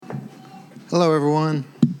Hello, everyone.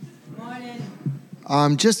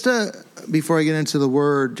 Morning. Before I get into the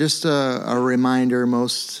word, just a reminder,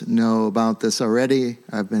 most know about this already.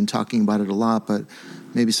 I've been talking about it a lot, but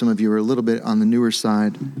maybe some of you are a little bit on the newer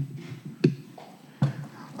side.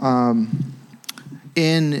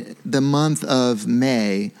 In the month of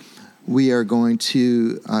May, we are going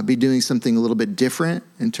to be doing something a little bit different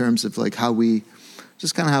in terms of like how we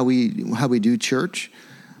do church.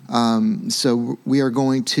 So we are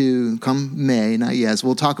going to come May, not yet. So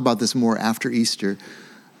we'll talk about this more after Easter.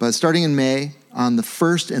 But starting in May, on the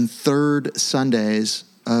first and third Sundays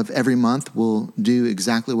of every month, we'll do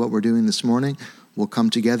exactly what we're doing this morning. We'll come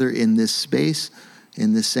together in this space,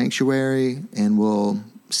 in this sanctuary, and we'll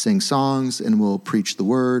sing songs, and we'll preach the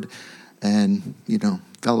word, and,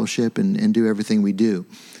 fellowship, and do everything we do.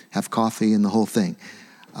 Have coffee and the whole thing.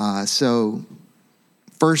 So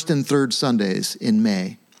first and third Sundays in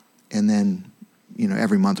May, and then,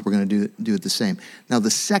 every month we're going to do it the same. Now, the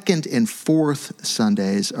second and fourth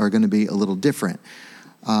Sundays are going to be a little different.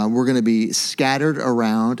 We're going to be scattered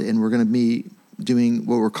around, and we're going to be doing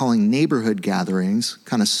what we're calling neighborhood gatherings,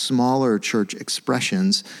 kind of smaller church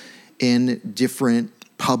expressions in different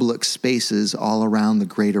public spaces all around the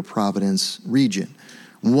greater Providence region.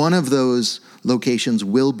 One of those locations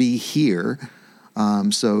will be here.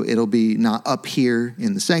 So it'll be not up here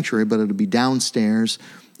in the sanctuary, but it'll be downstairs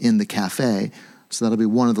in the cafe. So that'll be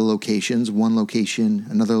one of the locations.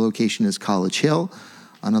 Another location is College Hill.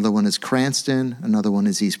 Another one is Cranston. Another one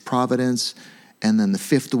is East Providence. And then the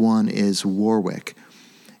fifth one is Warwick.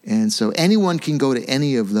 And so anyone can go to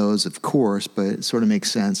any of those, of course, but it sort of makes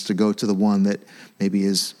sense to go to the one that maybe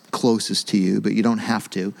is closest to you, but you don't have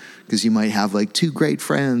to, because you might have like two great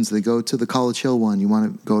friends that go to the College Hill one. You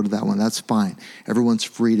want to go to that one. That's fine. Everyone's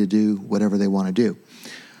free to do whatever they want to do.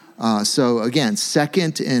 So again,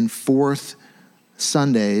 second and fourth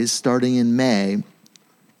Sundays, starting in May,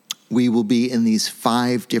 we will be in these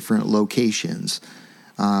 5 different locations.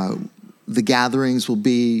 The gatherings will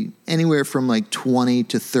be anywhere from like 20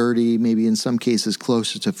 to 30, maybe in some cases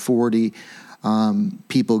closer to 40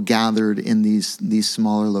 people gathered in these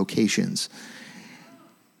smaller locations.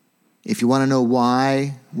 If you want to know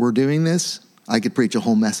why we're doing this, I could preach a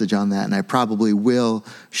whole message on that, and I probably will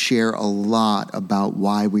share a lot about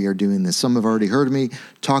why we are doing this. Some have already heard me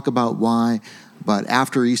talk about why, but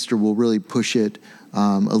after Easter, we'll really push it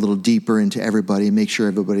a little deeper into everybody, make sure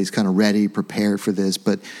everybody's kind of ready, prepared for this.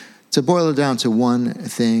 But to boil it down to one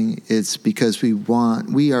thing, it's because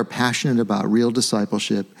we are passionate about real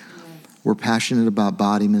discipleship. We're passionate about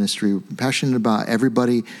body ministry. We're passionate about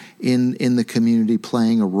everybody in the community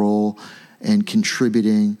playing a role and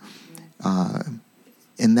contributing.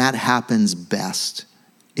 And that happens best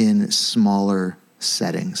in smaller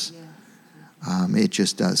settings. It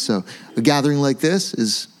just does. So a gathering like this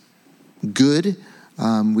is good.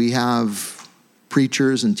 We have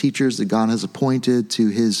preachers and teachers that God has appointed to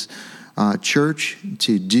his church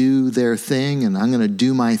to do their thing, and I'm going to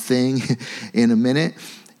do my thing in a minute.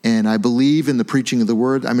 And I believe in the preaching of the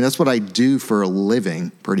word. I mean, that's what I do for a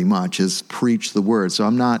living, pretty much, is preach the word. So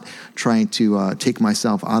I'm not trying to take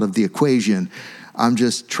myself out of the equation. I'm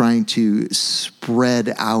just trying to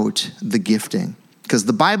spread out the gifting. Because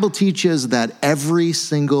the Bible teaches that every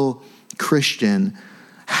single Christian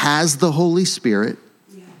has the Holy Spirit.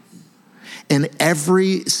 And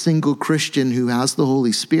every single Christian who has the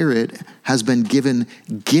Holy Spirit has been given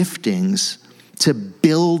giftings to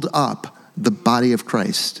build up the body of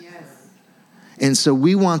Christ. Yes. And so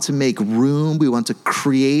we want to make room. We want to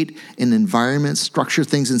create an environment, structure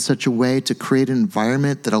things in such a way to create an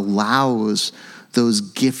environment that allows those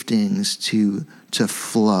giftings to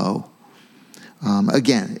flow.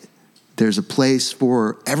 Again, there's a place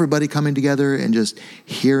for everybody coming together and just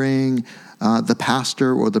hearing the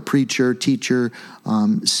pastor or the preacher, teacher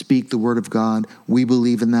speak the word of God. We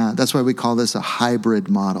believe in that. That's why we call this a hybrid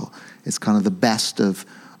model. It's kind of the best of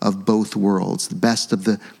both worlds, the best of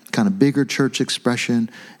the kind of bigger church expression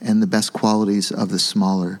and the best qualities of the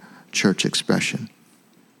smaller church expression.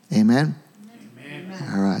 Amen?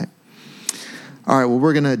 Amen. All right. Well,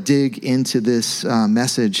 we're going to dig into this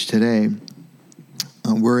message today.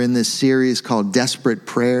 We're in this series called Desperate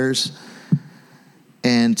Prayers.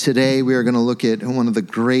 And today we are going to look at one of the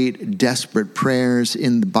great desperate prayers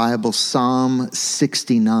in the Bible, Psalm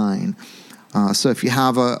 69. So if you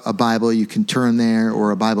have a Bible, you can turn there,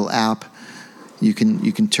 or a Bible app, you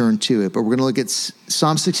can turn to it. But we're going to look at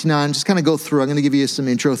Psalm 69, just kind of go through. I'm going to give you some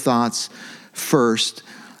intro thoughts first,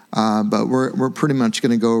 but we're pretty much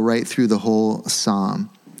going to go right through the whole psalm.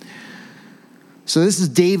 So this is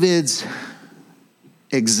David's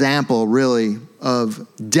example, really, of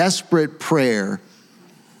desperate prayer.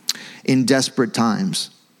 in desperate times.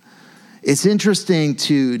 It's interesting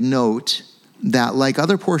to note that, like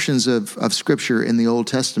other portions of Scripture in the Old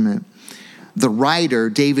Testament, the writer,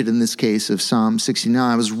 David in this case of Psalm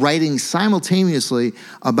 69, was writing simultaneously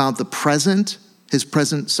about the present, his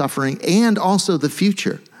present suffering, and also the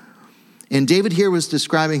future. And David here was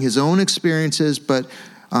describing his own experiences, but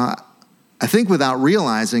I think without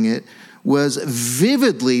realizing it, was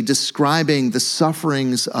vividly describing the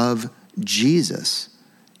sufferings of Jesus,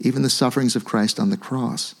 even the sufferings of Christ on the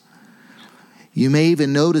cross. You may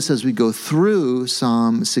even notice as we go through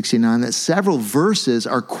Psalm 69 that several verses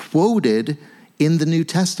are quoted in the New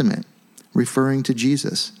Testament, referring to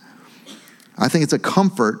Jesus. I think it's a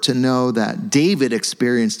comfort to know that David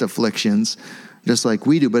experienced afflictions just like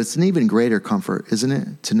we do, but it's an even greater comfort, isn't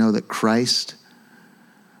it? To know that Christ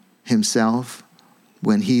himself,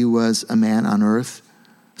 when he was a man on earth,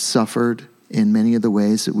 suffered in many of the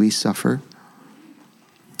ways that we suffer.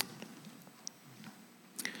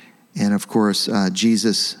 And of course,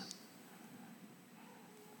 Jesus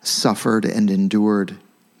suffered and endured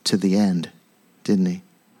to the end, didn't he?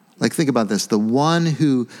 Like, think about this. The one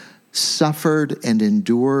who suffered and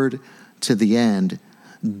endured to the end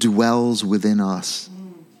dwells within us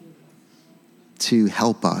to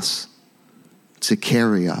help us, to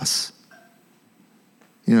carry us.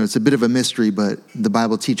 You know, it's a bit of a mystery, but the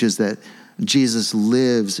Bible teaches that Jesus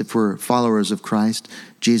lives, if we're followers of Christ,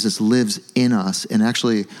 Jesus lives in us and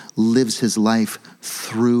actually lives his life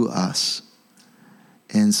through us.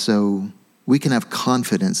 And so we can have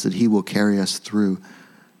confidence that he will carry us through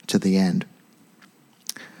to the end.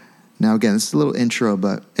 Now, again, it's a little intro,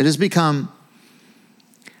 but it has become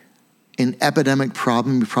an epidemic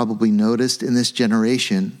problem you probably noticed in this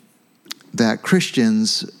generation that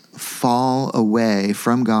Christians fall away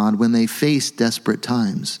from God when they face desperate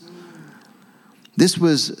times. This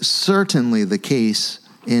was certainly the case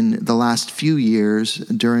in the last few years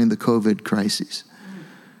during the COVID crisis.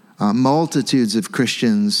 Multitudes of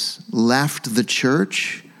Christians left the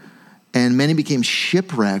church, and many became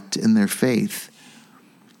shipwrecked in their faith.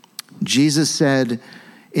 Jesus said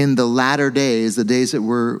in the latter days, the days that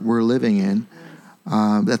we're living in,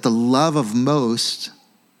 that the love of most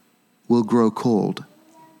will grow cold.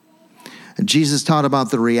 Jesus taught about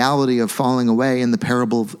the reality of falling away in the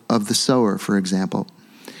parable of the sower, for example.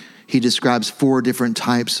 He describes 4 different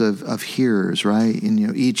types of hearers, right?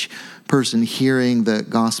 And each person hearing the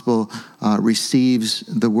gospel receives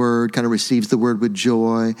the word with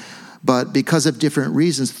joy. But because of different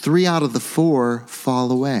reasons, 3 out of the 4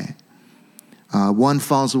 fall away. One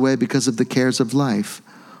falls away because of the cares of life.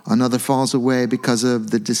 Another falls away because of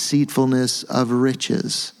the deceitfulness of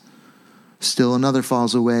riches. Still another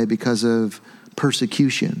falls away because of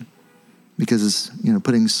persecution, because it's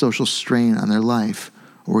putting social strain on their life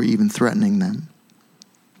or even threatening them.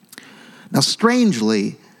 Now,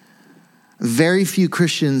 strangely, very few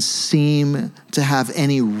Christians seem to have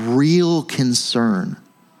any real concern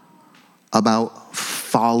about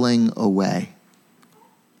falling away.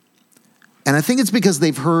 And I think it's because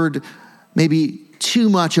they've heard maybe too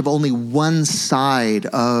much of only one side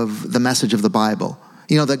of the message of the Bible.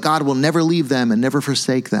 That God will never leave them and never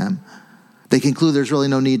forsake them. They conclude there's really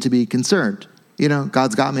no need to be concerned.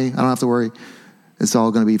 God's got me. I don't have to worry. It's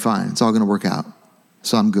all going to be fine. It's all going to work out.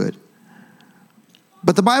 So I'm good.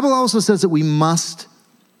 But the Bible also says that we must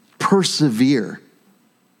persevere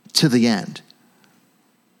to the end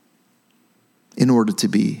in order to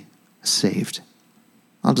be saved.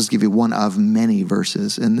 I'll just give you one of many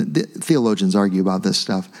verses, and the theologians argue about this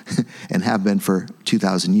stuff and have been for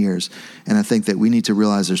 2,000 years. And I think that we need to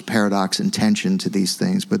realize there's paradox and tension to these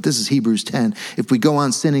things. But this is Hebrews 10. If we go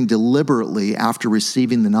on sinning deliberately after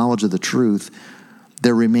receiving the knowledge of the truth,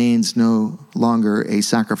 there remains no longer a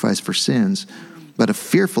sacrifice for sins, but a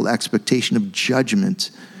fearful expectation of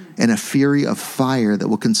judgment and a fury of fire that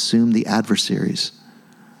will consume the adversaries.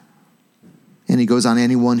 And he goes on,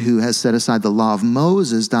 anyone who has set aside the law of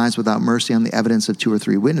Moses dies without mercy on the evidence of 2 or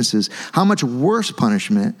 3 witnesses. How much worse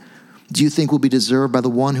punishment do you think will be deserved by the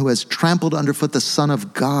one who has trampled underfoot the Son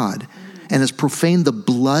of God and has profaned the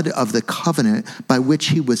blood of the covenant by which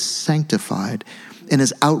he was sanctified and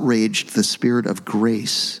has outraged the Spirit of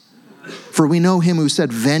grace? For we know him who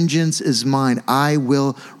said, vengeance is mine, I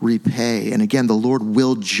will repay. And again, the Lord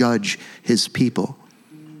will judge his people.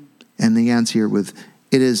 And he ends here with,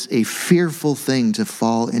 it is a fearful thing to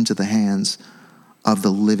fall into the hands of the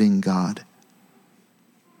living God.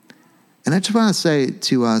 And I just want to say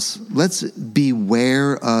to us, let's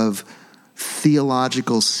beware of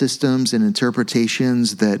theological systems and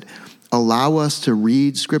interpretations that allow us to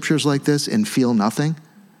read scriptures like this and feel nothing.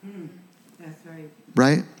 That's right.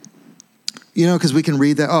 Right? Because we can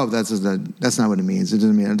read that. Oh, that's not what it means.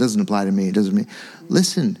 It doesn't apply to me. It doesn't mean.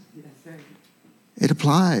 Listen, it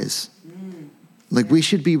applies. Like we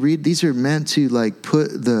should be these are meant to like put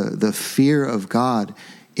the fear of God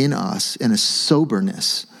in us and a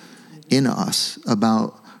soberness in us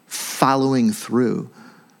about following through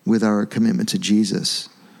with our commitment to Jesus.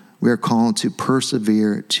 We are called to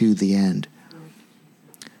persevere to the end.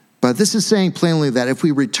 But this is saying plainly that if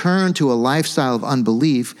we return to a lifestyle of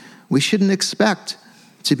unbelief, we shouldn't expect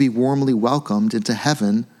to be warmly welcomed into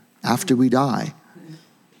heaven after we die.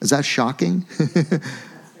 Is that shocking?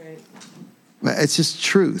 It's just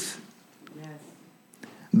truth. Yes.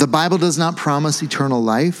 The Bible does not promise eternal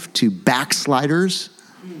life to backsliders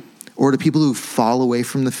or to people who fall away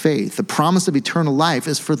from the faith. The promise of eternal life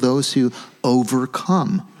is for those who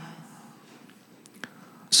overcome.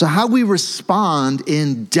 So how we respond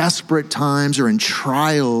in desperate times or in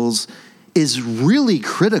trials is really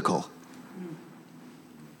critical.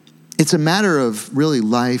 It's a matter of really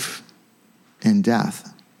life and death.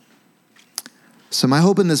 So my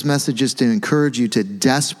hope in this message is to encourage you to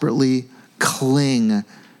desperately cling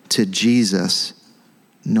to Jesus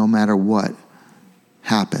no matter what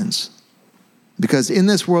happens. Because in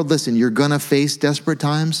this world, listen, you're going to face desperate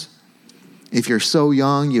times. If you're so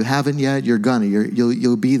young, you haven't yet,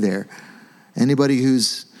 you'll be there. Anybody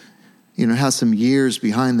who's, has some years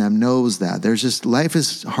behind them knows that. Life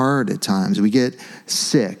is hard at times. We get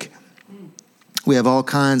sick. We have all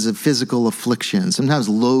kinds of physical afflictions. Sometimes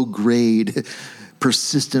low-grade,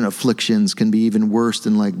 persistent afflictions can be even worse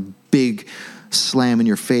than like big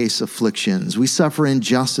slam-in-your-face afflictions. We suffer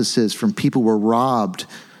injustices from people we're robbed,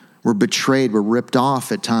 we're betrayed, we're ripped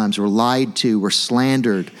off at times, we're lied to, we're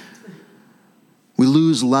slandered. We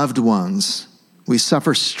lose loved ones. We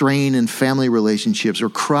suffer strain in family relationships. We're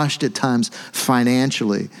crushed at times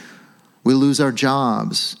financially. We lose our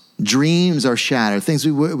jobs. Dreams are shattered. Things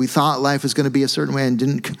we thought life was going to be a certain way and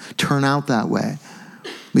didn't turn out that way.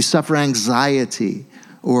 We suffer anxiety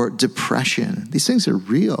or depression. These things are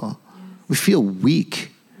real. We feel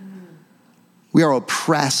weak. We are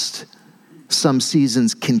oppressed some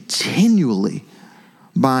seasons continually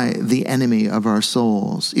by the enemy of our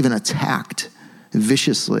souls, even attacked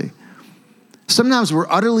viciously. Sometimes we're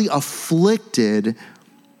utterly afflicted,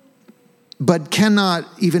 but cannot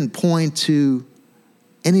even point to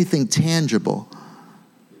anything tangible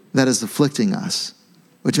that is afflicting us,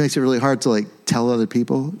 which makes it really hard to like tell other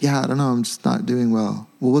people, I don't know, I'm just not doing well.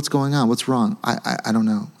 Well, what's going on? What's wrong? I don't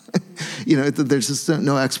know. There's just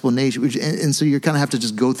no explanation. And so you kind of have to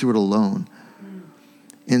just go through it alone.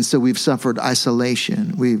 And so we've suffered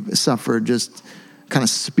isolation. We've suffered just kind of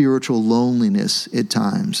spiritual loneliness at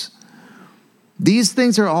times. These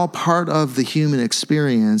things are all part of the human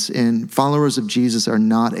experience, and followers of Jesus are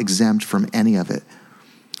not exempt from any of it.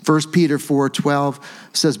 1 Peter 4:12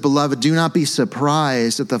 says, "Beloved, do not be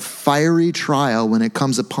surprised at the fiery trial when it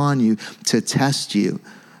comes upon you to test you,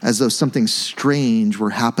 as though something strange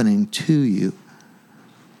were happening to you."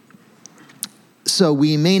 So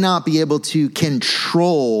we may not be able to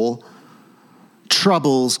control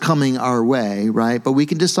troubles coming our way, right? But we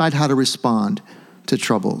can decide how to respond to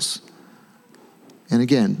troubles. And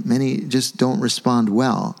again, many just don't respond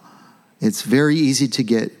well. It's very easy to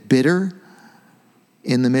get bitter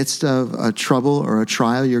in the midst of a trouble or a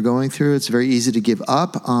trial you're going through. It's very easy to give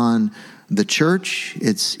up on the church.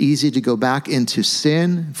 It's easy to go back into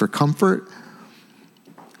sin for comfort.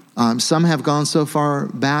 Some have gone so far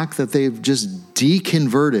back that they've just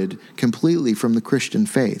deconverted completely from the Christian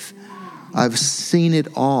faith. I've seen it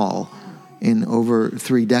all in over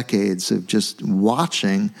 3 decades of just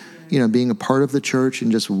watching, being a part of the church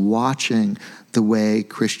and just watching the way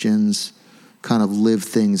Christians kind of live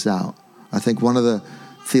things out. I think one of the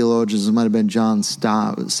theologians, it might have been John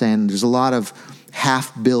Stott, saying there's a lot of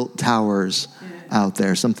half-built towers out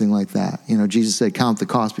there, something like that. Jesus said, count the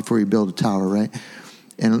cost before you build a tower, right?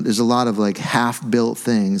 And there's a lot of like half-built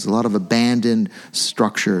things, a lot of abandoned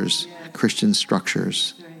structures, Christian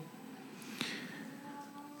structures.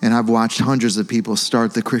 And I've watched hundreds of people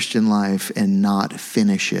start the Christian life and not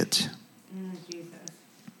finish it.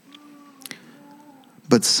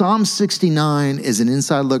 But Psalm 69 is an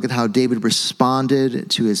inside look at how David responded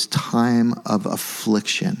to his time of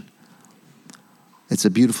affliction. It's a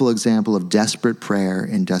beautiful example of desperate prayer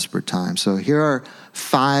in desperate times. So here are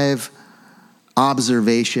 5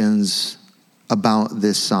 observations about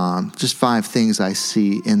this psalm, just 5 things I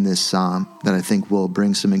see in this psalm that I think will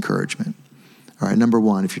bring some encouragement. All right, number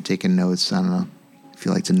 1, if you're taking notes, I don't know if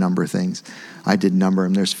you like to number things. I did number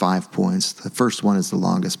them. There's 5 points. The first one is the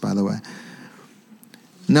longest, by the way.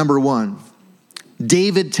 Number 1,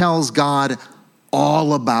 David tells God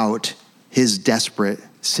all about his desperate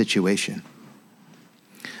situation.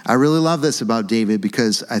 I really love this about David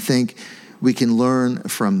because I think we can learn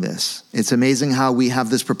from this. It's amazing how we have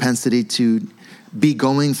this propensity to be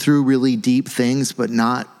going through really deep things, but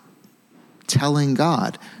not telling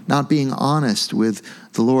God, not being honest with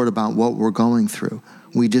the Lord about what we're going through.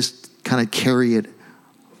 We just kind of carry it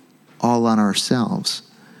all on ourselves.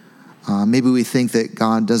 Maybe we think that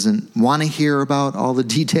God doesn't want to hear about all the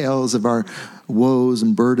details of our woes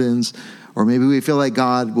and burdens, or maybe we feel like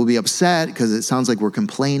God will be upset because it sounds like we're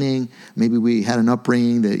complaining. Maybe we had an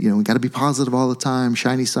upbringing that, we got to be positive all the time,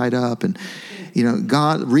 shiny side up. And,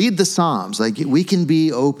 God, read the Psalms. Like, we can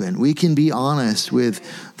be open. We can be honest with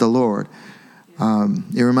the Lord.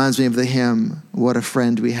 It reminds me of the hymn, "What a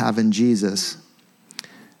Friend We Have in Jesus."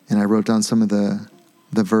 And I wrote down some of the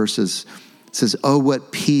verses. It says, "Oh,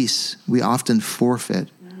 what peace we often forfeit.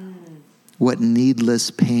 What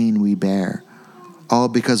needless pain we bear. All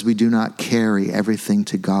because we do not carry everything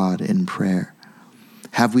to God in prayer.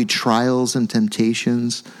 Have we trials and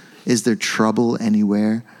temptations? Is there trouble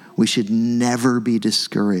anywhere? We should never be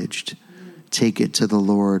discouraged. Take it to the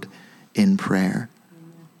Lord in prayer."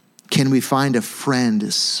 Can we find a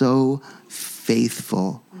friend so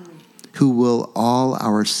faithful who will all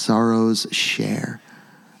our sorrows share?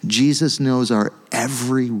 Jesus knows our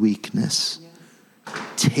every weakness.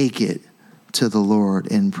 Take it to the Lord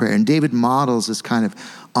in prayer. And David models this kind of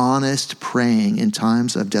honest praying in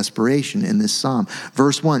times of desperation in this psalm.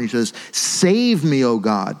 Verse 1, he says, "Save me, O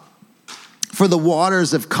God, for the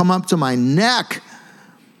waters have come up to my neck.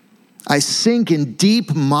 I sink in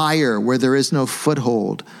deep mire where there is no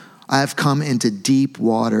foothold. I have come into deep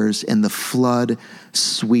waters and the flood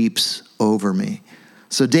sweeps over me."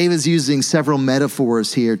 So David's using several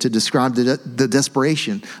metaphors here to describe the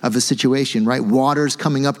desperation of a situation, right? Waters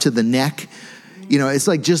coming up to the neck. It's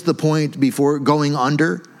like just the point before going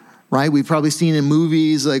under, right? We've probably seen in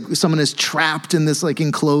movies, like someone is trapped in this like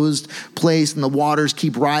enclosed place and the waters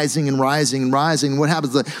keep rising and rising and rising. What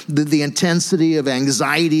happens? The intensity of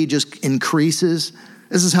anxiety just increases.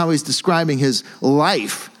 This is how he's describing his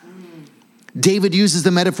life. David uses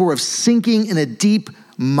the metaphor of sinking in a deep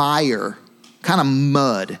mire, kind of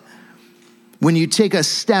mud. When you take a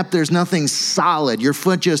step, there's nothing solid. Your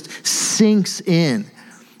foot just sinks in,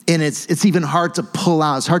 and it's even hard to pull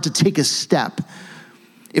out. It's hard to take a step.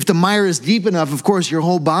 If the mire is deep enough, of course, your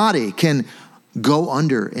whole body can go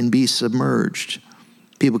under and be submerged.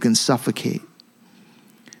 People can suffocate.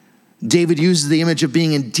 David uses the image of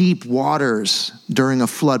being in deep waters during a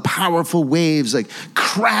flood, powerful waves like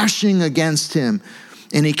crashing against him,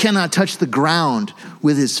 and he cannot touch the ground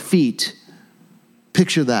with his feet.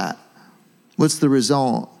 Picture that. What's the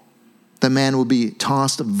result? The man will be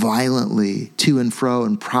tossed violently to and fro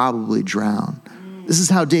and probably drown. This is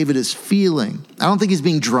how David is feeling. I don't think he's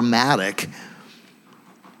being dramatic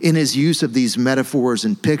in his use of these metaphors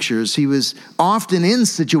and pictures. He was often in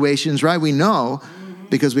situations, right? We know,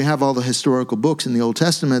 because we have all the historical books in the Old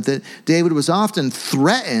Testament, that David was often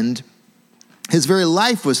threatened. His very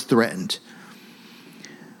life was threatened.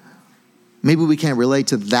 Maybe we can't relate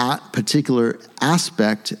to that particular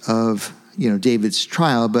aspect of, David's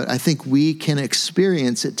trial, but I think we can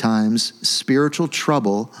experience at times spiritual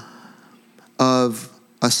trouble of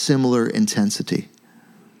a similar intensity.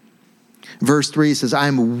 Verse 3 says, "I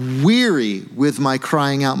am weary with my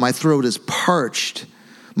crying out. My throat is parched.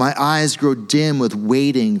 My eyes grow dim with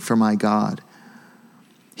waiting for my God."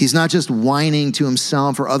 He's not just whining to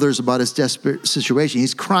himself or others about his desperate situation.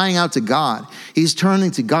 He's crying out to God. He's turning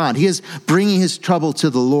to God. He is bringing his trouble to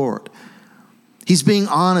the Lord. He's being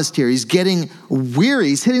honest here. He's getting weary.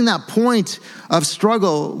 He's hitting that point of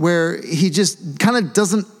struggle where he just kind of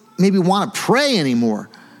doesn't maybe want to pray anymore.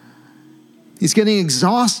 He's getting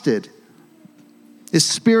exhausted. His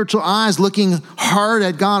spiritual eyes looking hard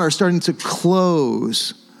at God are starting to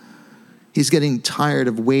close. He's getting tired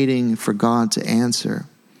of waiting for God to answer.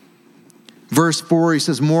 Verse 4, he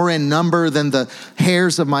says, "More in number than the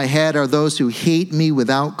hairs of my head are those who hate me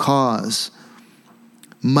without cause.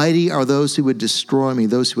 Mighty are those who would destroy me,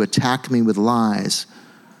 those who attack me with lies.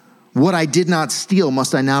 What I did not steal,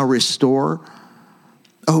 must I now restore?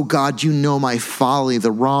 Oh God, you know my folly.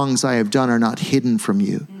 The wrongs I have done are not hidden from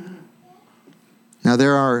you." Now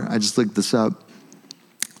I just looked this up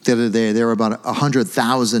the other day, there are about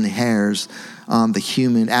 100,000 hairs on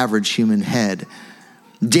the average human head.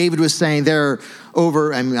 David was saying there are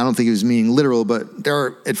I don't think he was meaning literal, but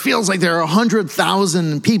it feels like there are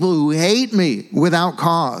 100,000 people who hate me without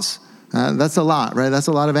cause. That's a lot, right? That's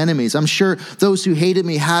a lot of enemies. I'm sure those who hated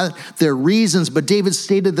me had their reasons, but David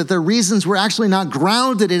stated that their reasons were actually not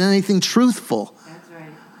grounded in anything truthful. That's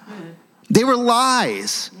right. They were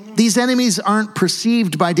lies. These enemies aren't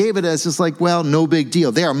perceived by David as just like, well, no big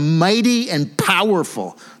deal. They are mighty and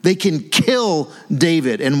powerful. They can kill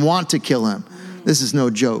David and want to kill him. This is no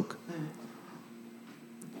joke.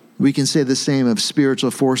 We can say the same of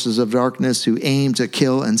spiritual forces of darkness who aim to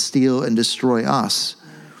kill and steal and destroy us.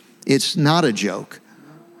 It's not a joke.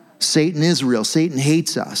 Satan is real. Satan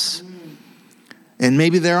hates us. And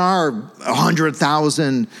maybe there are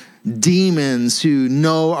 100,000 demons who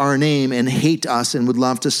know our name and hate us and would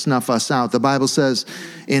love to snuff us out. The Bible says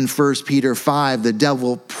in 1 Peter 5, the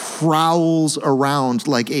devil prowls around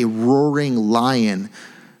like a roaring lion,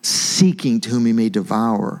 seeking to whom he may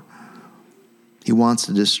devour. He wants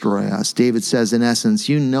to destroy us. David says, in essence,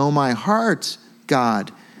 you know my heart,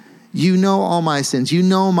 God. You know all my sins. You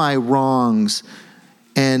know my wrongs.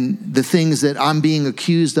 And the things that I'm being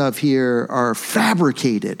accused of here are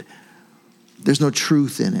fabricated. There's no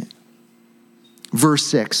truth in it. Verse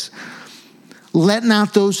 6, let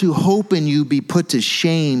not those who hope in you be put to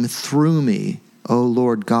shame through me, O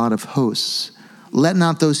Lord God of hosts. Let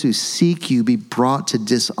not those who seek you be brought to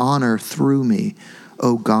dishonor through me,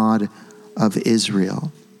 O God of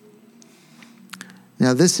Israel.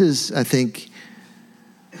 Now this is, I think,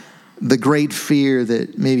 the great fear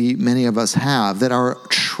that maybe many of us have, that our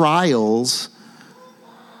trials,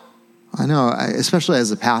 I know, especially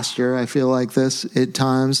as a pastor, I feel like this at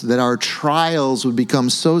times, that our trials would become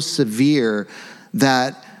so severe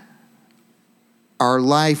that our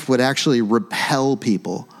life would actually repel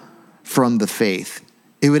people from the faith.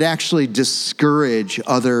 It would actually discourage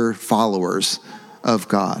other followers of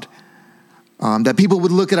God. That people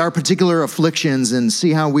would look at our particular afflictions and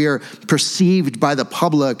see how we are perceived by the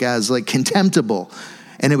public as like contemptible.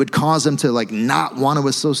 And it would cause them to like not want to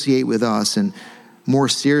associate with us, and more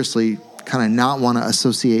seriously, kind of not want to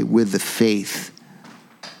associate with the faith.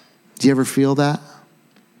 Do you ever feel that?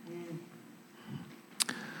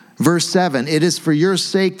 Verse 7, it is for your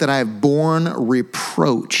sake that I have borne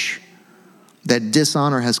reproach, that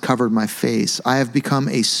dishonor has covered my face. I have become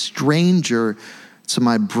a stranger to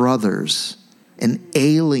my brothers, an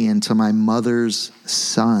alien to my mother's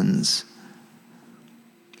sons.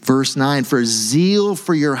 Verse 9, for zeal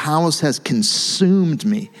for your house has consumed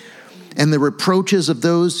me, and the reproaches of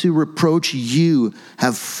those who reproach you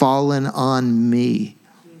have fallen on me.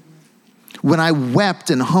 When I wept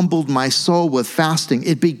and humbled my soul with fasting,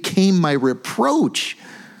 it became my reproach.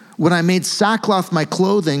 When I made sackcloth my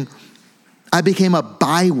clothing, I became a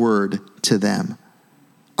byword to them.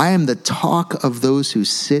 I am the talk of those who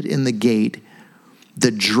sit in the gate. The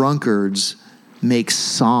drunkards make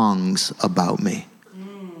songs about me.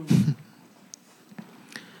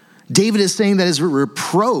 David is saying that his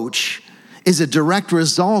reproach is a direct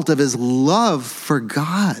result of his love for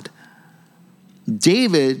God.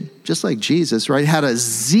 David, just like Jesus, right, had a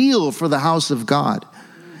zeal for the house of God.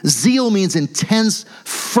 Zeal means intense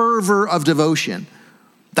fervor of devotion.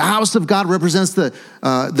 The house of God represents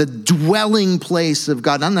the dwelling place of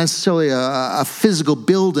God, not necessarily a physical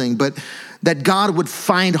building, but that God would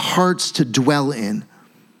find hearts to dwell in.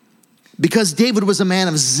 Because David was a man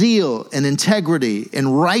of zeal and integrity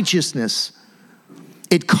and righteousness,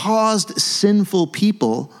 it caused sinful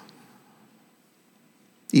people,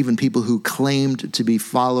 even people who claimed to be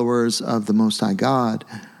followers of the Most High God,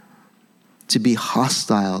 to be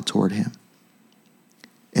hostile toward him.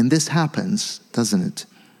 And this happens, doesn't it?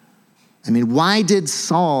 I mean, why did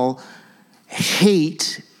Saul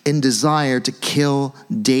hate and desire to kill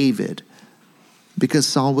David? Because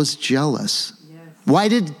Saul was jealous. Yes.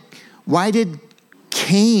 Why did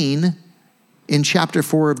Cain in chapter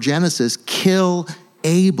 4 of Genesis kill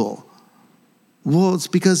Abel? Well, it's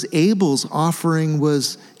because Abel's offering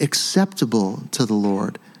was acceptable to the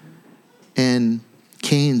Lord and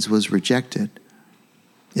Cain's was rejected.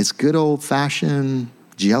 It's good old-fashioned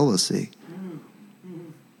jealousy.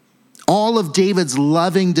 All of David's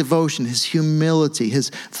loving devotion, his humility, his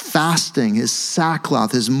fasting, his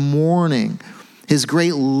sackcloth, his mourning, his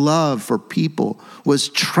great love for people was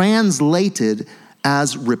translated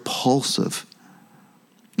as repulsive.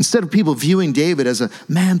 Instead of people viewing David as a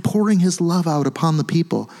man pouring his love out upon the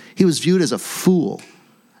people, he was viewed as a fool,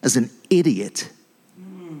 as an idiot.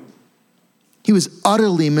 He was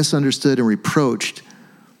utterly misunderstood and reproached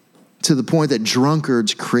to the point that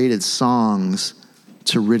drunkards created songs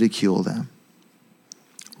to ridicule him.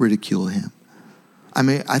 I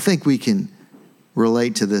mean, I think we can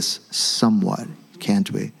relate to this somewhat, can't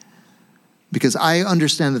we? Because I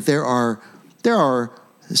understand that there are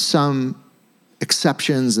some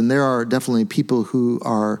exceptions, and there are definitely people who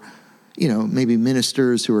are, maybe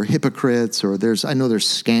ministers who are hypocrites, or I know there's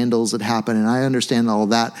scandals that happen, and I understand all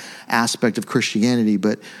that aspect of Christianity,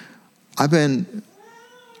 but I've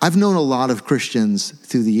known a lot of Christians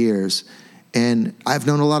through the years, and I've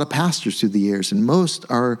known a lot of pastors through the years, and most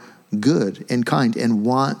are good and kind and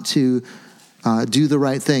want to do the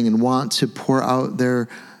right thing and want to pour out their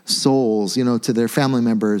souls, to their family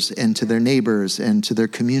members and to their neighbors and to their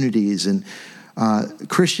communities. And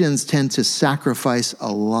Christians tend to sacrifice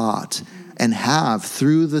a lot and have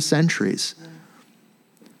through the centuries.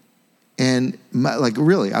 And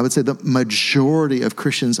really, I would say the majority of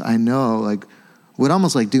Christians I know would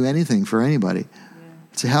almost do anything for anybody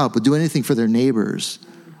to help, would do anything for their neighbors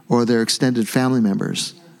or their extended family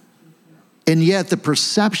members. And yet the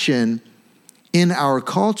perception in our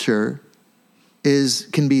culture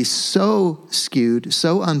can be so skewed,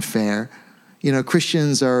 so unfair.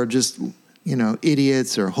 Christians are just,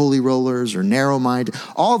 idiots or holy rollers or narrow-minded,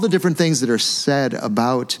 all the different things that are said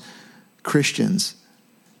about Christians.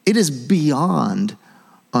 It is beyond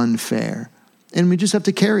unfair. And we just have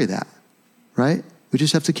to carry that, right? We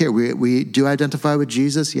just have to carry. We do identify with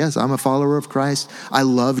Jesus. Yes, I'm a follower of Christ. I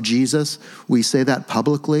love Jesus. We say that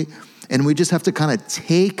publicly. And we just have to kind of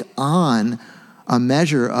take on a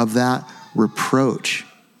measure of that reproach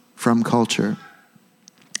from culture.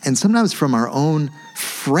 And sometimes from our own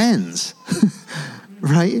friends,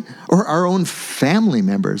 right? Or our own family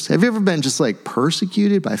members. Have you ever been just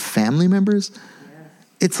persecuted by family members?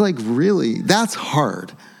 It's really, that's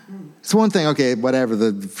hard. It's one thing, okay, whatever,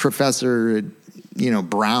 the professor,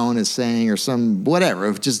 Brown is saying, or some,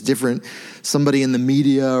 whatever, just different, somebody in the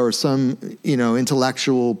media or some,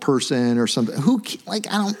 intellectual person or something, I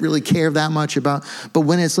don't really care that much about, but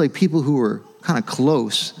when it's people who are kind of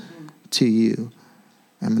close to you,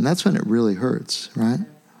 that's when it really hurts, right?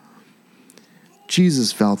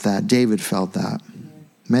 Jesus felt that. David felt that.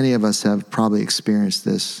 Many of us have probably experienced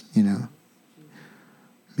this,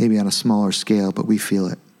 maybe on a smaller scale, but we feel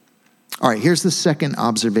it. All right, here's the second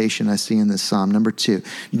observation I see in this psalm. Number 2,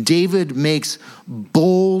 David makes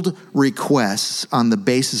bold requests on the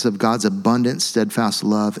basis of God's abundant, steadfast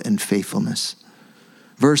love and faithfulness.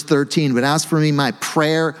 Verse 13, but as for me, my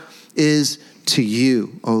prayer is to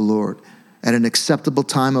you, O Lord. At an acceptable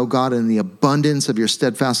time, O God, in the abundance of your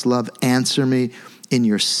steadfast love, answer me in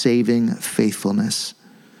your saving faithfulness.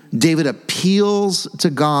 David appeals to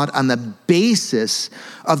God on the basis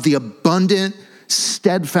of the abundant,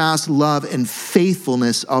 steadfast love and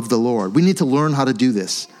faithfulness of the Lord. We need to learn how to do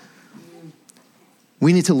this.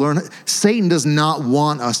 We need to learn. Satan does not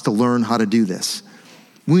want us to learn how to do this.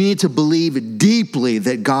 We need to believe deeply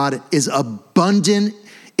that God is abundant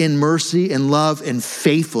in mercy and love and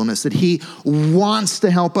faithfulness, that he wants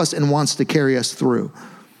to help us and wants to carry us through.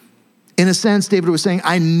 In a sense, David was saying,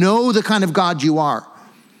 I know the kind of God you are.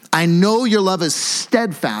 I know your love is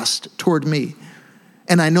steadfast toward me.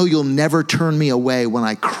 And I know you'll never turn me away when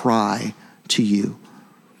I cry to you.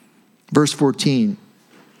 Verse 14,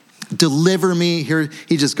 deliver me, here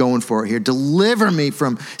he's just going for it here. Deliver me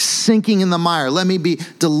from sinking in the mire. Let me be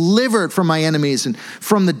delivered from my enemies and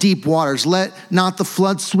from the deep waters. Let not the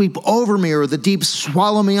flood sweep over me or the deep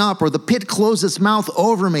swallow me up or the pit close its mouth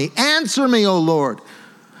over me. Answer me, O Lord,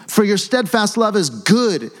 for your steadfast love is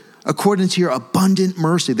good according to your abundant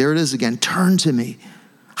mercy. There it is again. Turn to me.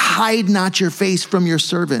 Hide not your face from your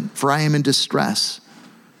servant, for I am in distress.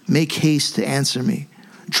 Make haste to answer me.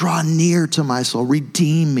 Draw near to my soul.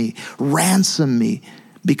 Redeem me. Ransom me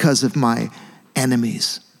because of my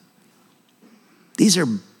enemies. These are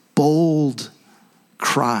bold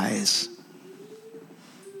cries.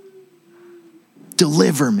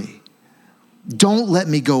 Deliver me. Don't let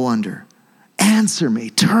me go under. Answer me.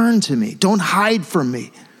 Turn to me. Don't hide from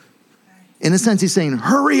me. In a sense, he's saying,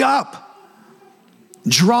 hurry up.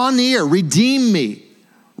 Draw near, redeem me,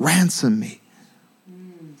 ransom me.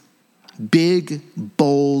 Big,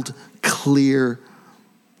 bold, clear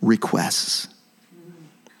requests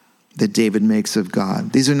that David makes of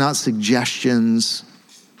God. These are not suggestions.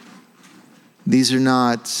 These are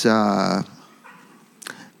not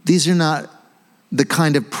the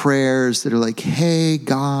kind of prayers that are like, hey,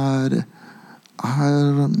 God,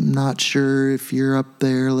 I'm not sure if you're up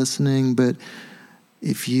there listening, but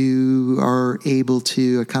if you are able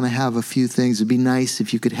to, I kind of have a few things. It'd be nice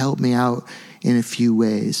if you could help me out in a few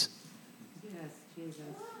ways. Yes,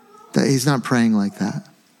 Jesus. He's not praying like that.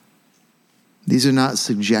 These are not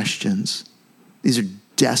suggestions. These are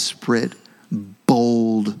desperate,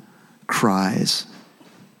 bold cries.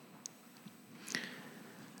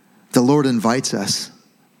 The Lord invites us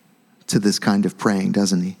to this kind of praying,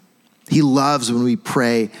 doesn't he? He loves when we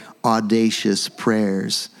pray audacious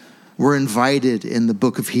prayers. We're invited in the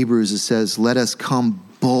book of Hebrews, it says, let us come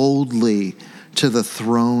boldly to the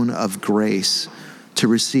throne of grace to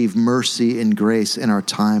receive mercy and grace in our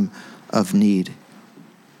time of need.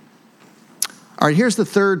 All right, here's the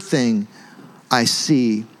third thing I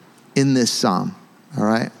see in this psalm, all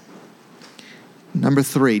right? Number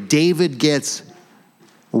 3, David gets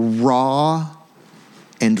raw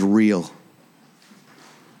and real.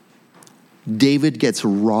 David gets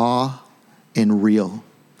raw and real.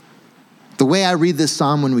 The way I read this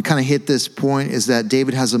psalm when we kind of hit this point is that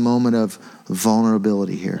David has a moment of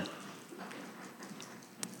vulnerability here.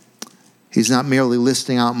 He's not merely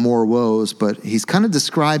listing out more woes, but he's kind of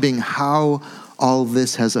describing how all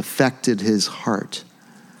this has affected his heart.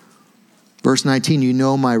 Verse 19, you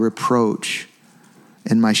know my reproach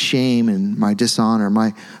and my shame and my dishonor.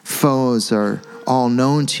 My foes are all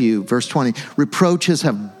known to you. Verse 20, reproaches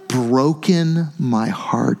have broken my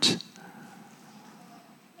heart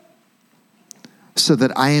so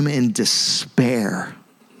that I am in despair.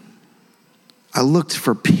 I looked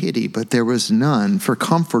for pity, but there was none, for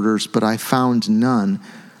comforters, but I found none.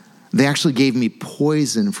 They actually gave me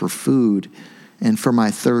poison for food, and for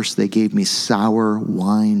my thirst, they gave me sour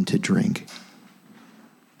wine to drink.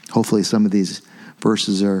 Hopefully some of these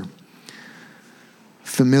verses are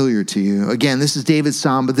familiar to you. Again, this is David's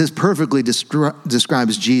psalm, but this perfectly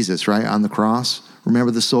describes Jesus, right, on the cross.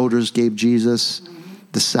 Remember the soldiers gave Jesus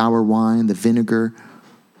the sour wine, the vinegar,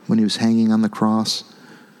 when he was hanging on the cross.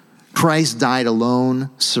 Christ died alone,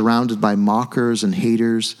 surrounded by mockers and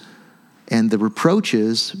haters, and the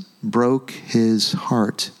reproaches broke his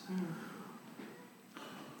heart.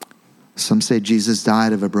 Some say Jesus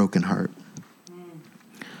died of a broken heart.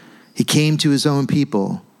 He came to his own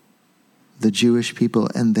people, the Jewish people,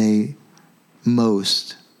 and they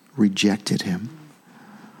most rejected him.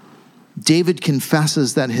 David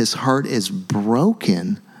confesses that his heart is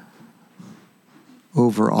broken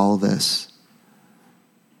over all this.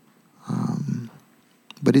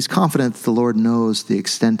 But he's confident that the Lord knows the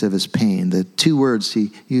extent of his pain. The 2 words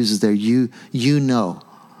he uses there, you know.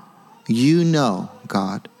 You know,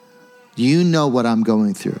 God. You know what I'm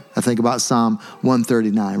going through. I think about Psalm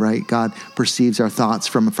 139, right? God perceives our thoughts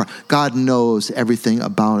from afar. God knows everything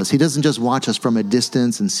about us. He doesn't just watch us from a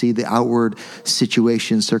distance and see the outward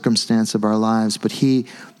situation, circumstance of our lives, but he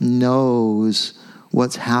knows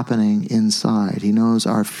what's happening inside. He knows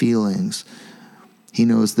our feelings. He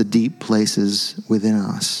knows the deep places within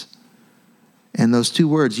us. And those 2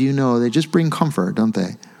 words, you know, they just bring comfort, don't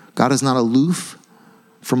they? God is not aloof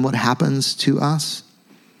from what happens to us.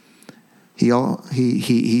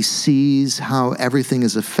 He sees how everything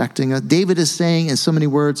is affecting us. David is saying in so many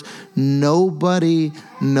words, nobody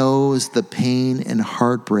knows the pain and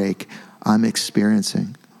heartbreak I'm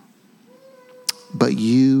experiencing. But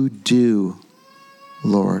you do,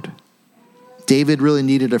 Lord. David really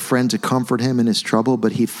needed a friend to comfort him in his trouble,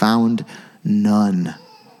 but he found none.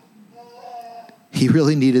 He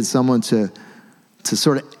really needed someone to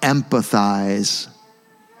sort of empathize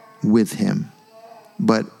with him,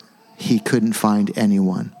 but he couldn't find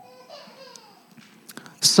anyone.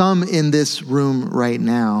 Some in this room right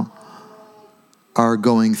now are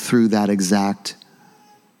going through that exact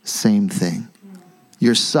same thing.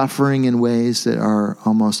 You're suffering in ways that are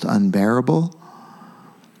almost unbearable.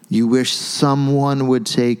 You wish someone would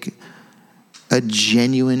take a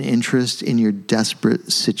genuine interest in your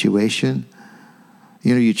desperate situation.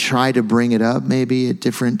 You know, you try to bring it up maybe at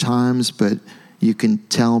different times, but you can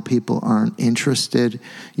tell people aren't interested.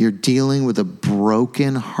 You're dealing with a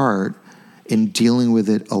broken heart and dealing with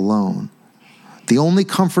it alone. The only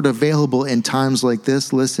comfort available in times like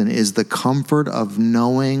this, listen, is the comfort of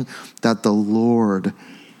knowing that the Lord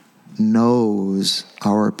knows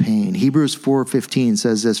our pain. Hebrews 4:15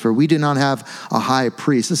 says this, for we do not have a high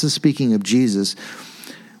priest. This is speaking of Jesus.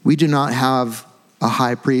 We do not have a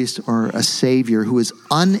high priest or a savior who is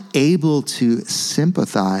unable to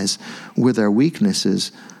sympathize with our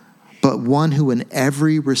weaknesses, but one who in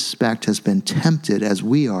every respect has been tempted as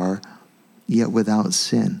we are, yet without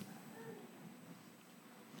sin.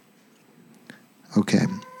 Okay,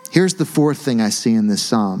 here's the 4th thing I see in this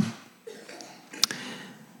psalm.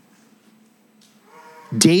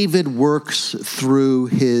 David works through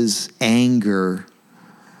his anger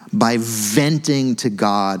by venting to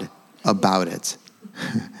God about it.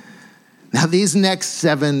 Now, these next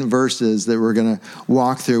 7 verses that we're going to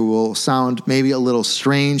walk through will sound maybe a little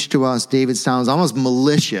strange to us. David sounds almost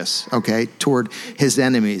malicious, okay, toward his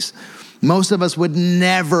enemies. Most of us would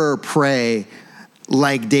never pray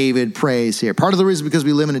like David prays here. Part of the reason is because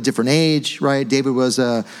we live in a different age, right? David was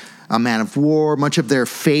a man of war. Much of their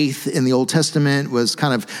faith in the Old Testament was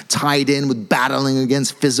kind of tied in with battling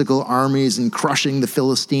against physical armies and crushing the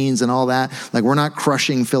Philistines and all that. Like, we're not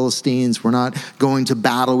crushing Philistines. We're not going to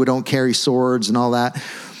battle. We don't carry swords and all that.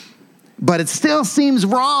 But it still seems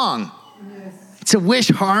wrong, to wish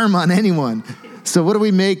harm on anyone. So what do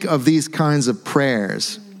we make of these kinds of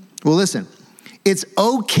prayers? Well, listen, it's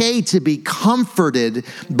okay to be comforted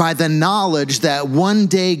by the knowledge that one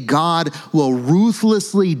day God will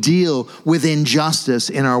ruthlessly deal with injustice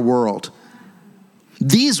in our world.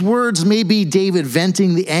 These words may be David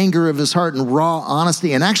venting the anger of his heart in raw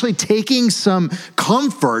honesty and actually taking some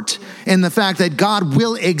comfort in the fact that God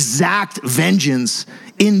will exact vengeance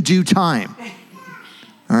in due time.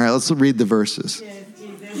 All right, let's read the verses.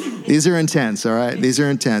 These are intense, all right? These are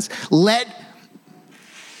intense.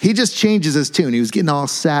 He just changes his tune. He was getting all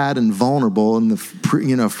sad and vulnerable in the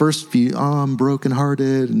first few, I'm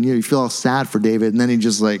brokenhearted, and you feel all sad for David, and then he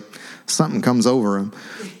just something comes over him.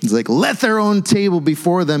 He's like, let their own table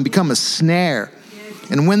before them become a snare,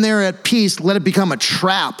 and when they're at peace, let it become a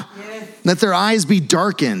trap. Let their eyes be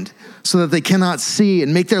darkened so that they cannot see,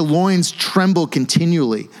 and make their loins tremble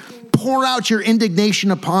continually. Pour out your indignation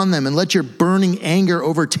upon them, and let your burning anger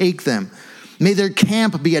overtake them. May their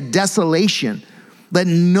camp be a desolation. Let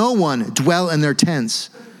no one dwell in their tents,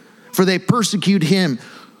 for they persecute him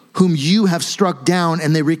whom you have struck down,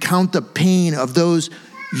 and they recount the pain of those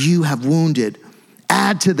you have wounded.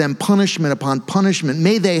 Add to them punishment upon punishment.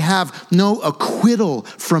 May they have no acquittal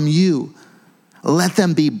from you. Let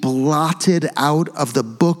them be blotted out of the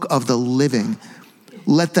book of the living.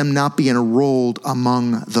 Let them not be enrolled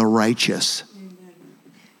among the righteous.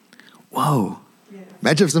 Whoa.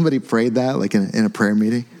 Imagine if somebody prayed that in a prayer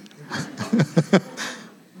meeting.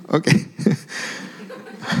 Okay.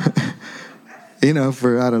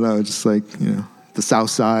 For, I don't know, just the South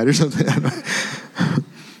Side or something.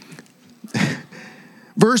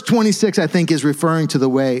 Verse 26, I think, is referring to the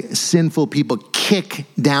way sinful people kick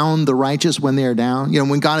down the righteous when they are down.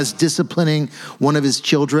 When God is disciplining one of his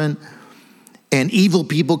children and evil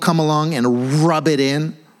people come along and rub it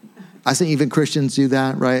in. I think even Christians do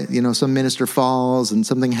that, right? Some minister falls and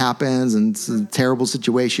something happens and it's a terrible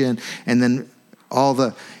situation. And then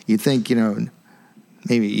you think,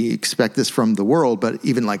 maybe you expect this from the world, but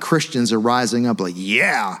even Christians are rising up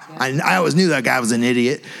I always knew that guy was an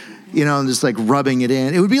idiot, and just rubbing it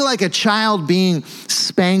in. It would be like a child being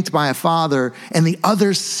spanked by a father and the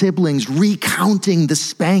other siblings recounting the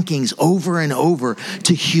spankings over and over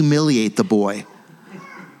to humiliate the boy.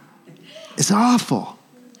 It's awful.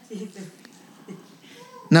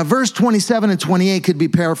 Now, verse 27 and 28 could be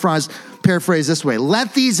paraphrased this way.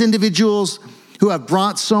 Let these individuals who have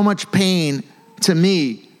brought so much pain to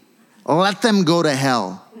me, let them go to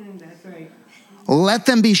hell. That's right. Let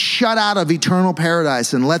them be shut out of eternal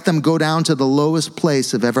paradise, and let them go down to the lowest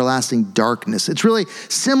place of everlasting darkness. It's really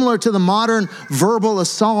similar to the modern verbal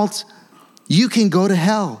assault. You can go to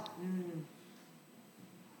hell.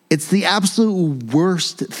 It's the absolute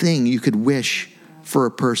worst thing you could wish for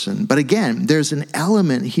a person. But again, there's an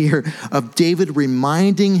element here of David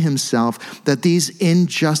reminding himself that these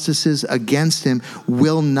injustices against him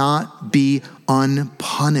will not be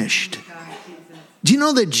unpunished. Do you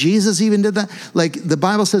know that Jesus even did that? The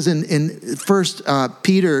Bible says in 1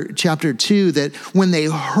 Peter chapter 2 that when they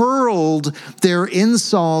hurled their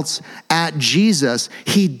insults at Jesus,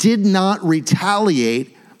 he did not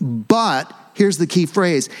retaliate, but here's the key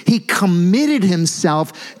phrase, he committed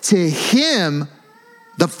himself to him,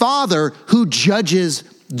 the Father, who judges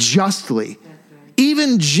justly.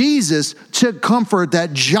 Even Jesus took comfort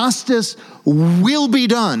that justice will be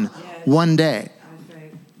done one day.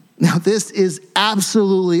 Now, this is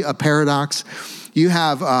absolutely a paradox. You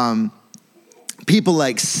have people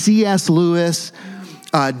like C.S. Lewis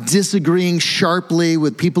disagreeing sharply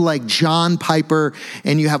with people like John Piper,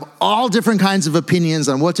 and you have all different kinds of opinions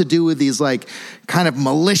on what to do with these kind of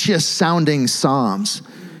malicious sounding psalms.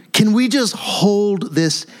 Can we just hold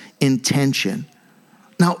this intention?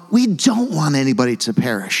 Now, we don't want anybody to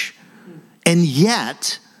perish, and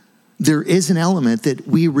yet there is an element that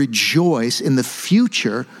we rejoice in the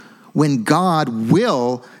future when God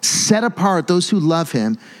will set apart those who love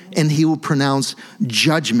him, and he will pronounce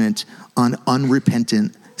judgment on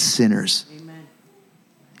unrepentant sinners. Amen.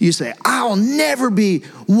 You say, I'll never be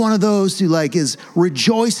one of those who is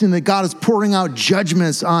rejoicing that God is pouring out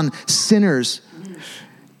judgments on sinners.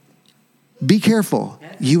 Be careful.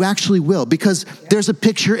 You actually will, because there's a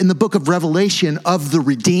picture in the book of Revelation of the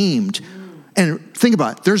redeemed. And think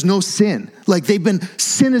about it, there's no sin.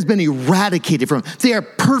 Sin has been eradicated from them. They are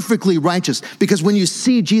perfectly righteous, because when you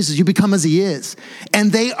see Jesus, you become as he is.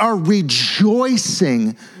 And they are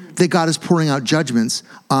rejoicing that God is pouring out judgments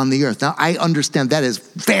on the earth. Now, I understand that is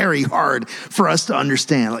very hard for us to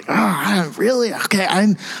understand. Really? Okay,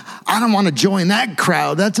 I don't want to join that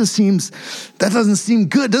crowd. That doesn't seem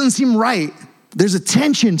good. Doesn't seem right. There's a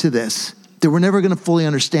tension to this that we're never going to fully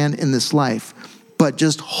understand in this life. but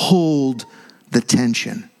just hold the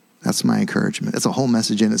tension. That's my encouragement. That's a whole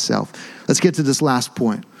message in itself. Let's get to this last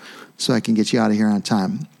point so I can get you out of here on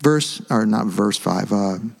time. Point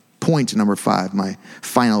number 5, my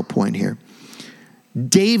final point here.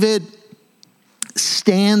 David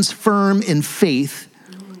stands firm in faith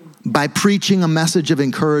by preaching a message of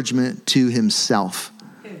encouragement to himself.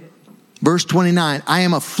 Verse 29, I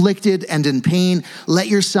am afflicted and in pain. Let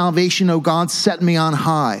your salvation, O God, set me on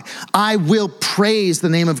high. I will praise the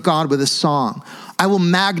name of God with a song. I will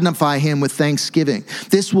magnify him with thanksgiving.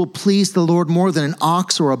 This will please the Lord more than an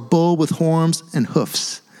ox or a bull with horns and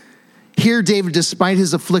hoofs. Here, David, despite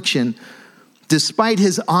his affliction, despite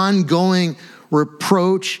his ongoing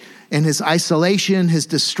reproach and his isolation, his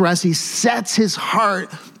distress, he sets his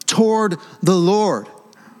heart toward the Lord.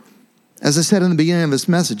 As I said in the beginning of this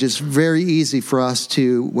message, it's very easy for us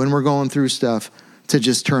to, when we're going through stuff, to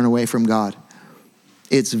just turn away from God.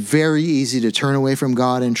 It's very easy to turn away from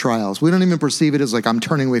God in trials. We don't even perceive it as like I'm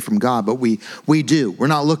turning away from God, but we do. We're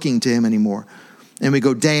not looking to him anymore. And we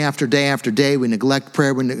go day after day after day. We neglect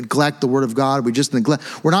prayer. We neglect the word of God.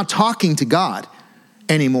 We're not talking to God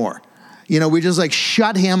anymore. We just like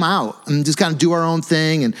shut him out and just kind of do our own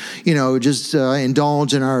thing and, just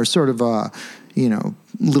indulge in our sort of,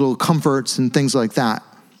 little comforts and things like that.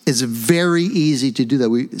 It's very easy to do that.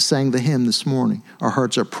 We sang the hymn this morning. Our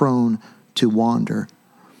hearts are prone to wander,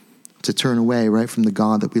 to turn away right from the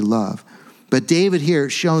God that we love. But David here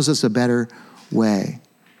shows us a better way.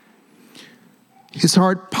 His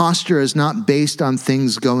heart posture is not based on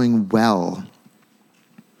things going well.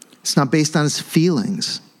 It's not based on his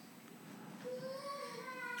feelings.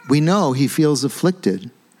 We know he feels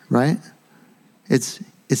afflicted, right? It's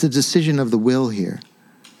a decision of the will here.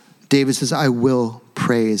 David says, I will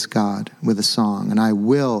praise God with a song, and I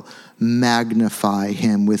will magnify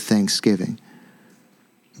him with thanksgiving.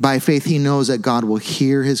 By faith, he knows that God will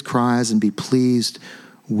hear his cries and be pleased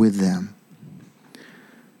with them.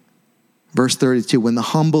 Verse 32, when the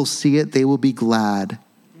humble see it, they will be glad.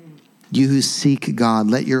 You who seek God,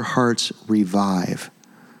 let your hearts revive.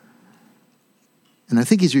 And I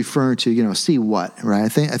think he's referring to, see what, right? I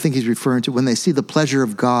think he's referring to when they see the pleasure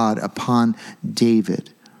of God upon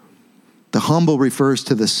David. The humble refers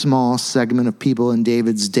to the small segment of people in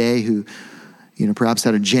David's day who, perhaps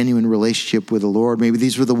had a genuine relationship with the Lord. Maybe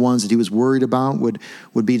these were the ones that he was worried about,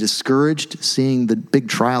 would be discouraged seeing the big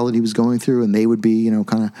trial that he was going through, and they would be,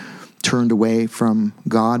 kind of turned away from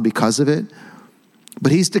God because of it.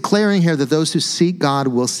 But he's declaring here that those who seek God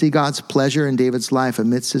will see God's pleasure in David's life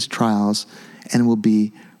amidst his trials and will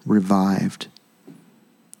be revived.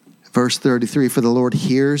 Verse 33, for the Lord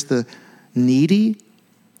hears the needy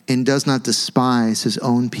and does not despise his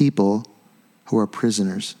own people who are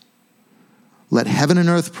prisoners. Let heaven and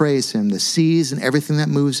earth praise him, the seas and everything that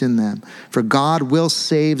moves in them. For God will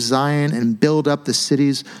save Zion and build up the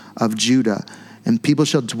cities of Judah, and people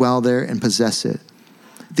shall dwell there and possess it.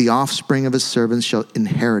 The offspring of his servants shall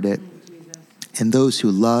inherit it, and those who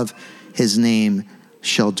love his name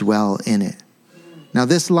shall dwell in it. Now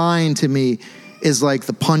this line to me is like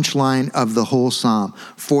the punchline of the whole psalm.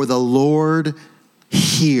 For the Lord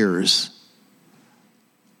hears.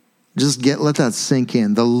 Let that sink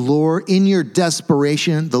in. The Lord, in your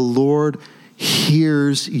desperation, the Lord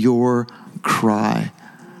hears your cry.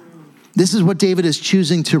 This is what David is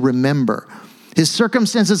choosing to remember. His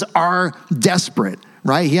circumstances are desperate,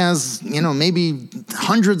 right? He has, maybe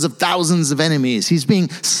hundreds of thousands of enemies. He's being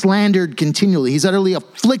slandered continually. He's utterly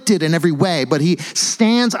afflicted in every way, but he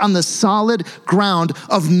stands on the solid ground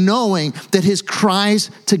of knowing that his cries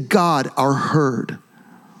to God are heard.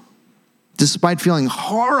 Despite feeling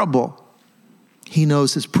horrible, he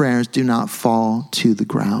knows his prayers do not fall to the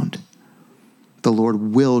ground. The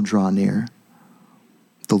Lord will draw near.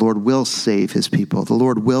 The Lord will save his people. The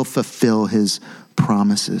Lord will fulfill his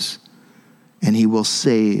promises. And he will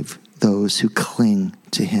save those who cling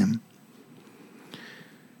to him.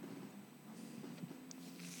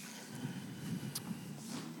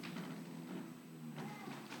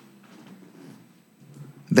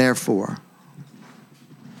 Therefore,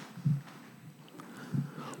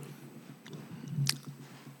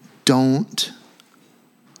 don't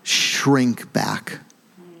shrink back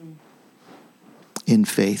in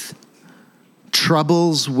faith.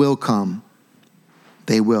 Troubles will come.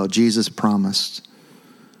 They will. Jesus promised.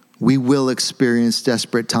 We will experience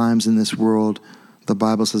desperate times in this world. The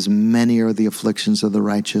Bible says many are the afflictions of the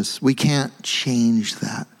righteous. We can't change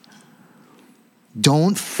that.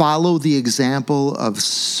 Don't follow the example of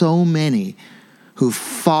so many who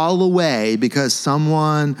fall away because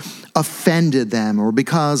someone offended them or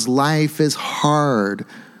because life is hard.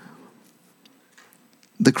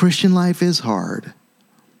 the Christian life is hard.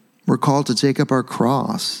 We're called to take up our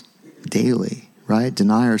cross daily, right?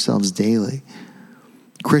 Deny ourselves daily.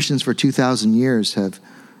 Christians for 2,000 years have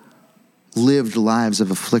lived lives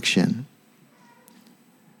of affliction.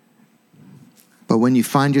 But when you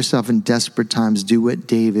find yourself in desperate times, do what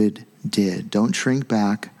David did. Don't shrink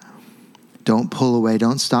back. Don't pull away.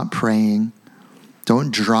 Don't stop praying.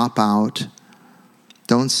 Don't drop out.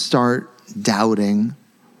 Don't start doubting.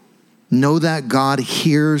 Know that God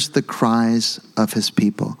hears the cries of his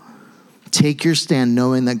people. Take your stand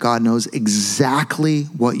knowing that God knows exactly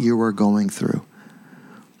what you are going through.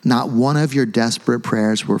 Not one of your desperate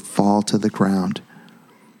prayers will fall to the ground.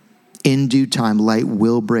 In due time, light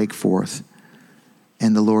will break forth,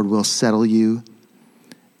 and the Lord will settle you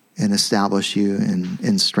and establish you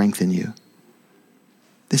and strengthen you.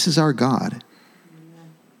 This is our God.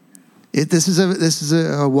 This is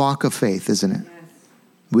a walk of faith, isn't it?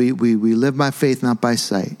 We live by faith, not by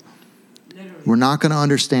sight. We're not going to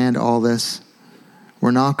understand all this.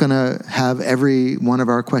 We're not going to have every one of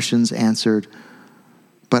our questions answered.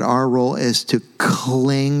 But our role is to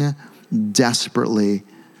cling desperately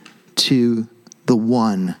to the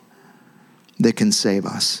one that can save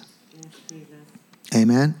us.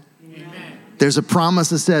 Amen? Amen. There's a promise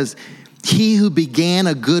that says, he who began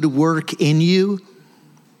a good work in you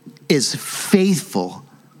is faithful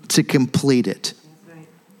to complete it.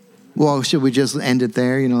 Well, should we just end it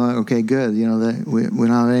there? Okay, good. That we don't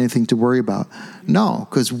have anything to worry about. No,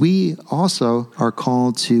 because we also are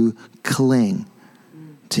called to cling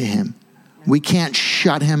to him. We can't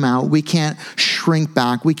shut him out. We can't shrink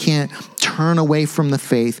back. We can't turn away from the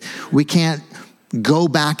faith. We can't go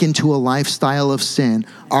back into a lifestyle of sin.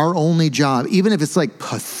 Our only job, even if it's like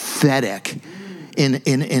pathetic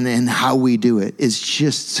in how we do it, is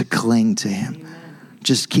just to cling to him.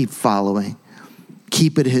 Just keep following.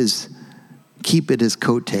 Keep at his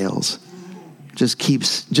coattails.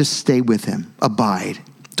 Just stay with him. Abide.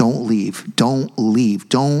 Don't leave. Don't leave.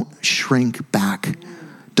 Don't shrink back.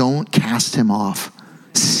 Don't cast him off.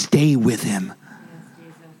 Stay with him.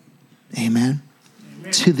 Amen.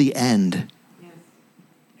 To the end.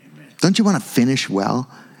 Don't you want to finish well?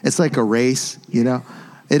 It's like a race,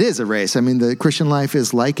 It is a race. The Christian life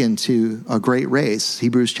is likened to a great race.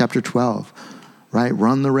 Hebrews chapter 12. Right?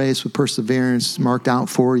 Run the race with perseverance marked out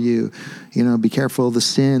for you. Be careful of the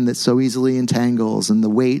sin that so easily entangles and the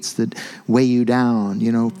weights that weigh you down.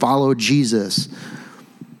 Follow Jesus.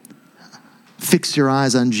 Fix your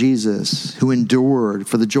eyes on Jesus, who endured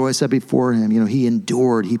for the joy set before him. He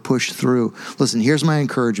endured, he pushed through. Listen, here's my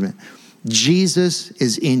encouragement. Jesus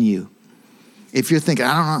is in you. If you're thinking,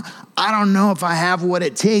 I don't know if I have what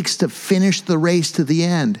it takes to finish the race to the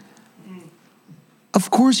end.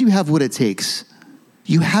 Of course you have what it takes.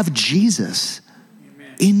 You have Jesus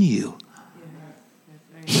in you.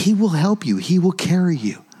 He will help you. He will carry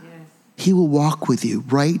you. He will walk with you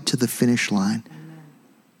right to the finish line.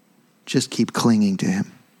 Just keep clinging to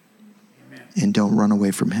him. And don't run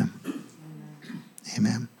away from him.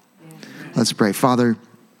 Amen. Let's pray. Father,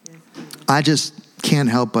 I just can't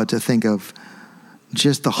help but to think of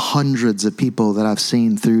just the hundreds of people that I've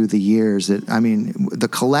seen through the years. The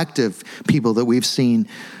collective people that we've seen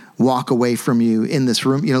walk away from you in this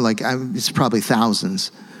room, it's probably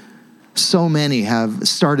thousands. So many have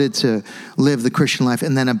started to live the Christian life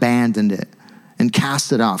and then abandoned it and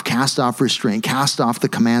cast off restraint, cast off the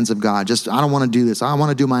commands of God. I don't want to do this. I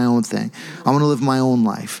want to do my own thing. I want to live my own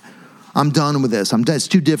life. I'm done with this. It's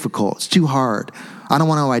too difficult. It's too hard. I don't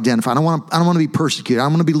want to identify. I don't want to be persecuted. I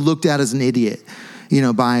don't want to be looked at as an idiot,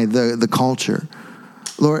 by the culture.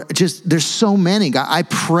 Lord, there's so many. God, I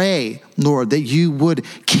pray, Lord, that you would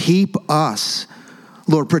keep us.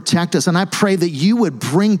 Lord, protect us. And I pray that you would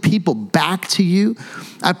bring people back to you.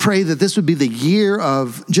 I pray that this would be the year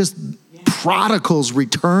of just prodigals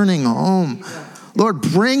returning home. Lord,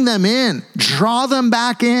 bring them in. Draw them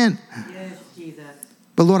back in.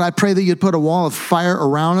 But Lord, I pray that you'd put a wall of fire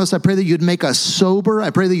around us. I pray that you'd make us sober.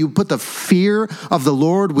 I pray that you put the fear of the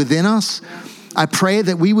Lord within us. I pray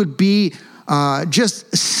that we would be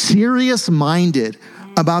just serious-minded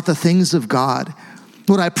about the things of God.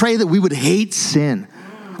 Lord, I pray that we would hate sin.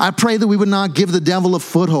 I pray that we would not give the devil a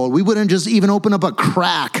foothold. We wouldn't just even open up a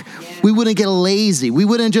crack. We wouldn't get lazy. We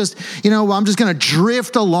wouldn't just, I'm just going to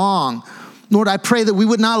drift along. Lord, I pray that we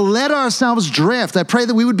would not let ourselves drift. I pray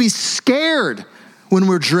that we would be scared when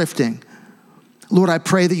we're drifting. Lord, I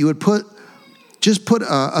pray that you would put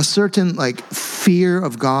a certain fear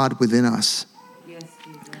of God within us.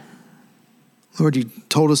 Lord, you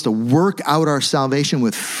told us to work out our salvation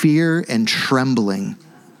with fear and trembling.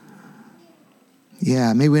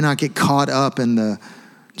 Yeah, may we not get caught up in the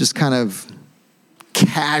just kind of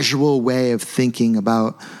casual way of thinking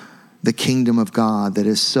about the kingdom of God that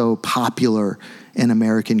is so popular in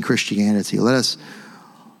American Christianity. Let us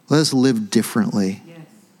live differently,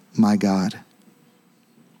 my God.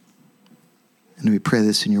 And we pray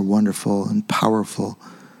this in your wonderful and powerful,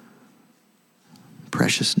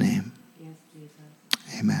 precious name. Yes,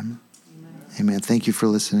 Jesus. Amen. Amen. Amen. Thank you for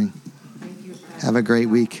listening. Thank you, Pastor. Have a great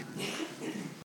week.